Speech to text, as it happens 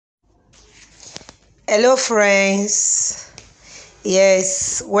Hello friends,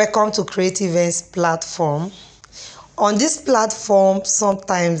 yes, welcome to Creative Ends platform. On this platform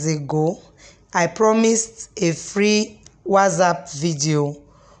sometimes ago I promised a free WhatsApp video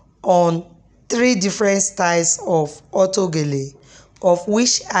on 3 different styles of auto gele, of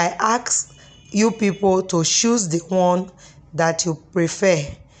which I asked you people to choose the one that you prefer.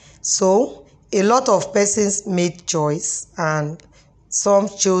 So a lot of persons made choice and some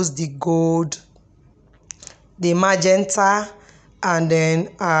chose the gold, the magenta, and then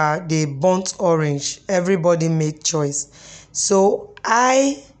the burnt orange. Everybody made choice. So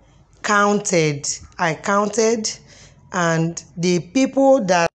I counted, and the people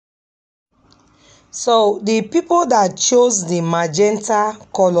that chose the magenta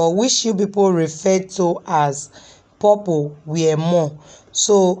color, which you people refer to as purple, were more.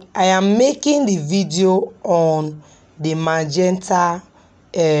 So I am making the video on the magenta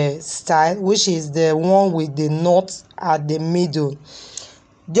style, which is the one with the knot at the middle.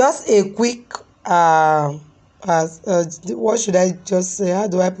 Just a quick what should I just say, how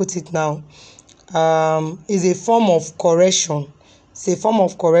do I put it now, is a form of correction. It's a form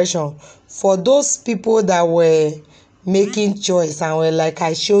of correction for those people that were making choice and were like,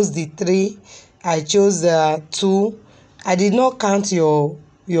 I chose the 3, I chose 2. I did not count your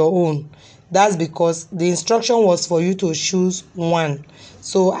own. That's because the instruction was for you to choose 1.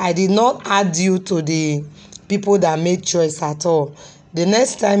 So I did not add you to the people that made choice at all. The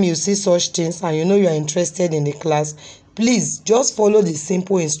next time you see such things and you know you are interested in the class, please just follow the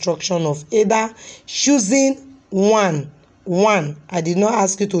simple instruction of either choosing 1. I did not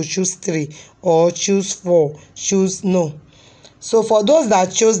ask you to choose 3 or choose 4. No. So for those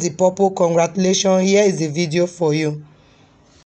that chose the purple, congratulations, here is the video for you.